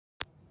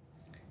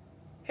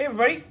Hey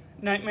everybody,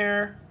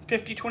 Nightmare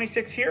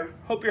 5026 here.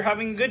 Hope you're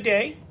having a good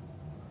day.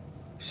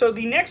 So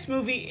the next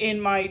movie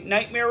in my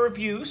Nightmare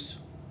reviews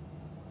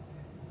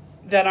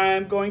that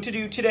I'm going to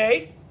do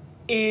today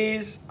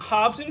is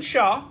Hobbs and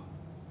Shaw,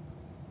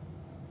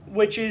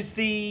 which is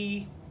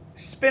the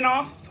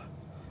spin-off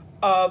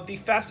of the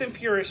Fast and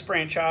Furious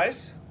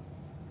franchise.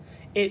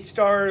 It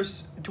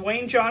stars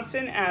Dwayne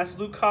Johnson as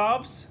Luke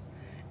Hobbs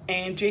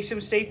and Jason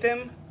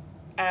Statham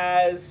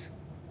as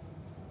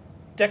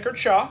Deckard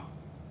Shaw.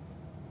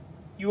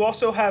 You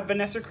also have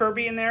Vanessa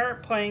Kirby in there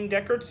playing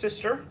Deckard's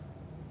sister.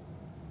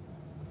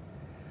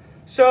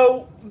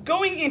 So,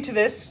 going into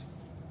this,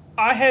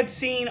 I had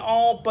seen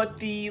all but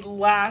the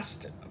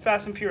last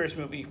Fast and Furious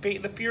movie, Fate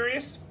of the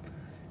Furious.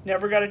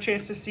 Never got a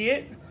chance to see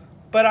it,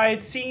 but I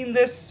had seen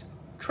this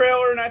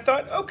trailer and I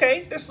thought,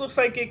 okay, this looks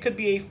like it could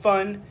be a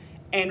fun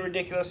and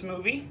ridiculous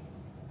movie.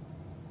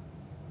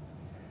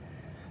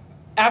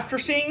 After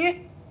seeing it,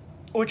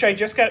 which I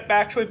just got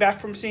actually back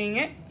from seeing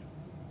it,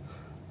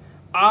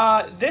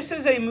 this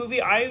is a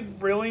movie I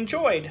really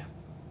enjoyed.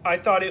 I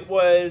thought it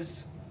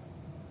was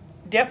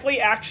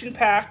definitely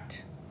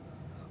action-packed.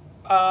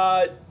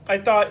 I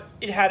thought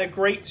it had a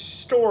great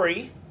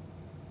story,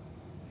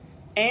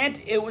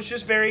 and it was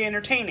just very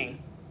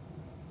entertaining.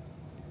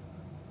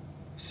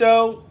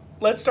 So,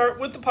 let's start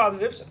with the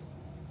positives.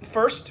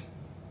 First,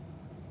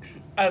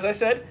 as I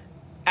said,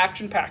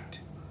 action-packed.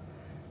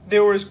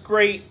 There was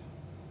great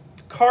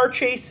car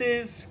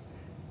chases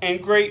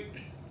and great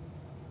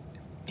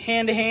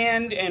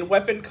hand-to-hand and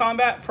weapon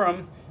combat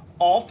from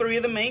all three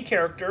of the main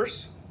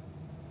characters.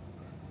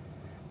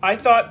 I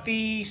thought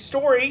the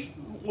story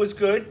was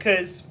good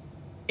because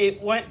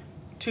it went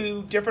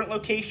to different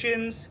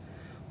locations,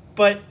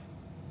 but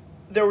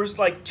there was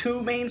like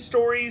two main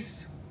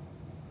stories,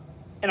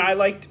 and I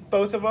liked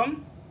both of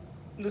them.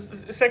 The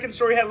second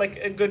story had like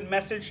a good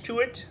message to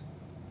it.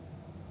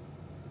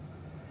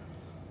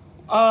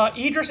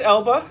 Idris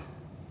Elba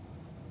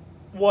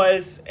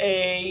was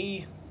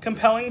a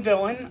compelling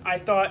villain. I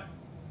thought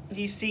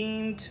he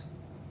seemed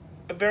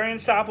a very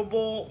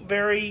unstoppable,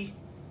 very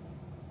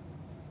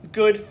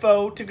good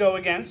foe to go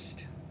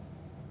against.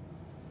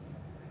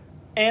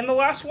 And the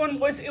last one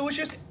was, it was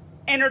just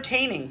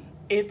entertaining.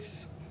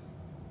 It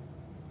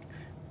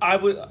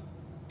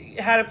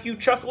had a few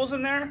chuckles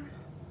in there,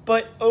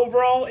 but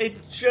overall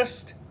it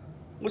just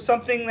was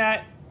something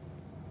that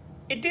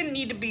it didn't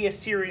need to be a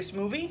serious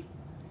movie.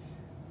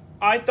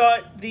 I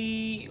thought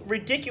the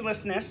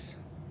ridiculousness,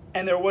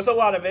 and there was a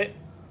lot of it,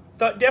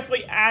 that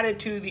definitely added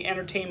to the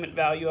entertainment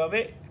value of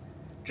it.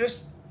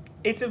 Just,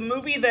 it's a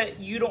movie that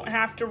you don't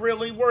have to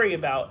really worry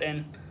about,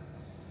 and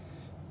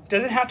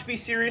doesn't have to be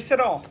serious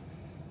at all.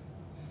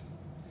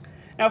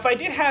 Now, if I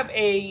did have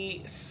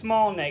a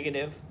small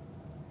negative,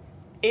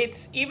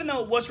 it's, even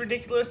though it was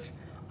ridiculous,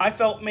 I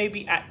felt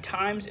maybe at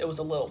times it was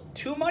a little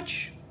too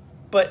much,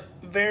 but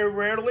very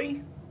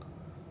rarely.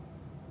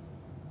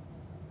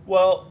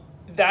 Well,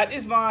 that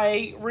is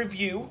my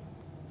review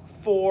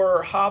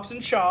for Hobbs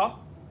and Shaw.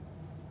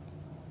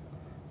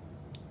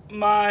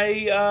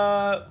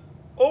 My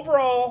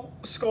overall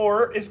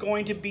score is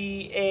going to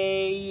be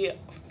a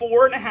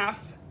 4.5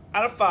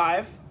 out of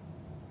 5.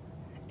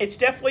 It's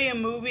definitely a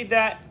movie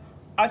that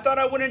I thought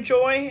I would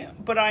enjoy,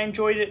 but I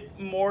enjoyed it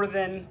more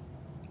than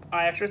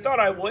I actually thought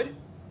I would.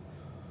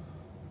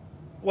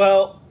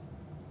 Well,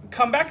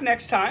 come back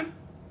next time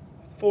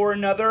for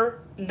another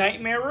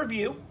Nightmare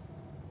review.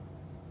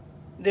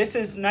 This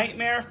is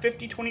Nightmare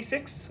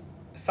 5026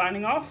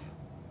 signing off.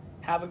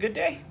 Have a good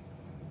day.